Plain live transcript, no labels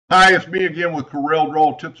Hi, it's me again with Corel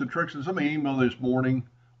Draw Tips and Tricks. And somebody emailed this morning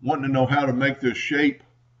wanting to know how to make this shape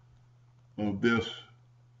of this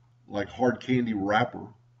like hard candy wrapper.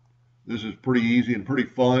 This is pretty easy and pretty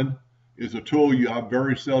fun. It's a tool I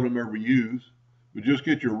very seldom ever use, but just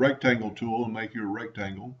get your rectangle tool and make your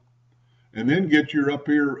rectangle. And then get your up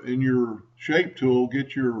here in your shape tool,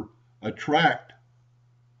 get your attract,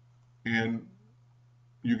 and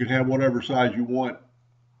you can have whatever size you want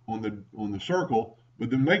on the circle, but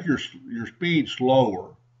then make your speed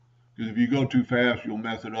slower. Because if you go too fast, you'll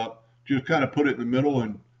mess it up. Just kind of put it in the middle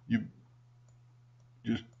and you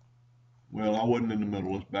just, well, I wasn't in the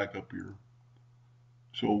middle. Let's back up here.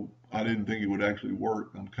 So I didn't think it would actually work.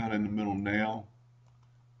 I'm kind of in the middle now.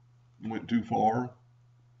 Went too far.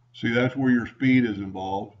 See, that's where your speed is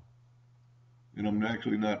involved. And I'm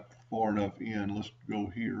actually not far enough in. Let's go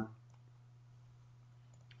here.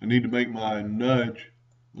 I need to make my nudge.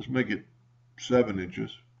 Let's make it 7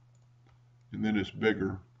 inches. And then it's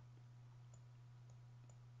bigger.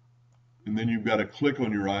 And then you've got to click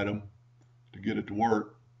on your item to get it to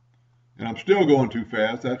work. And I'm still going too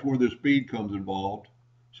fast. That's where the speed comes involved.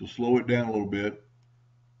 So slow it down a little bit.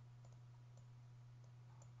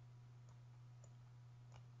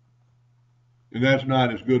 And that's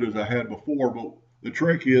not as good as I had before, but the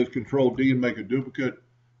trick is Control D and make a duplicate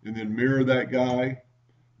and then mirror that guy.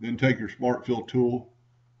 Then take your Smart Fill tool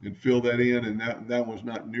and fill that in, and that was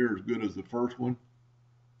not near as good as the first one.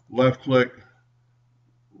 Left click,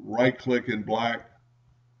 right click in black,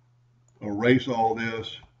 erase all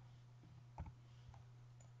this,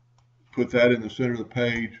 put that in the center of the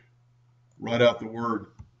page, write out the word,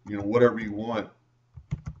 whatever you want,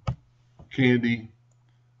 candy,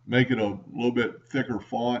 make it a little bit thicker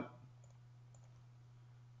font,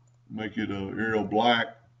 make it Arial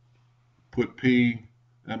black, put P,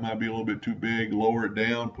 that might be a little bit too big, lower it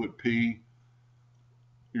down, put P.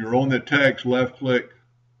 You're on the text, left click,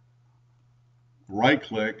 right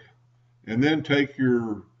click, and then take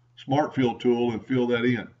your Smart Fill tool and fill that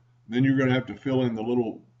in. Then you're going to have to fill in the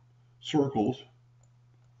little circles.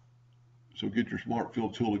 So get your Smart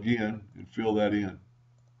Fill tool again and fill that in.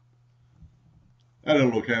 That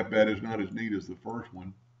doesn't look half bad. It's not as neat as the first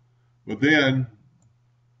one. But then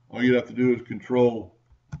all you'd have to do is Control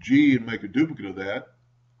G and make a duplicate of that.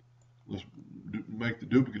 Let's make the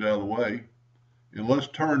duplicate out of the way. And let's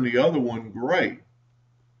turn the other one gray.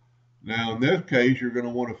 Now in this case, you're going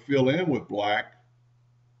to want to fill in with black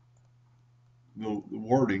the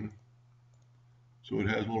wording so it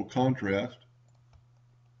has a little contrast.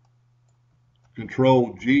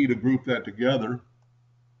 Control G to group that together.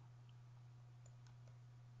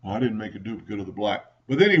 I didn't make a duplicate of the black.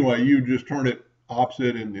 But anyway, you just turn it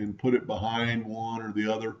opposite and put it behind one or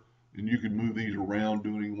the other, and you can move these around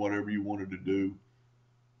doing whatever you wanted to do.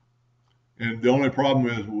 And the only problem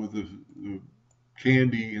is with the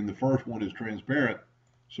candy in the first one is transparent,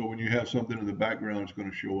 so when you have something in the background, it's going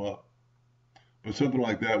to show up. But something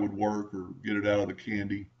like that would work, or get it out of the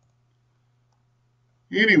candy.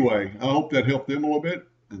 Anyway, I hope that helped them a little bit,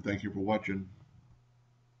 and thank you for watching.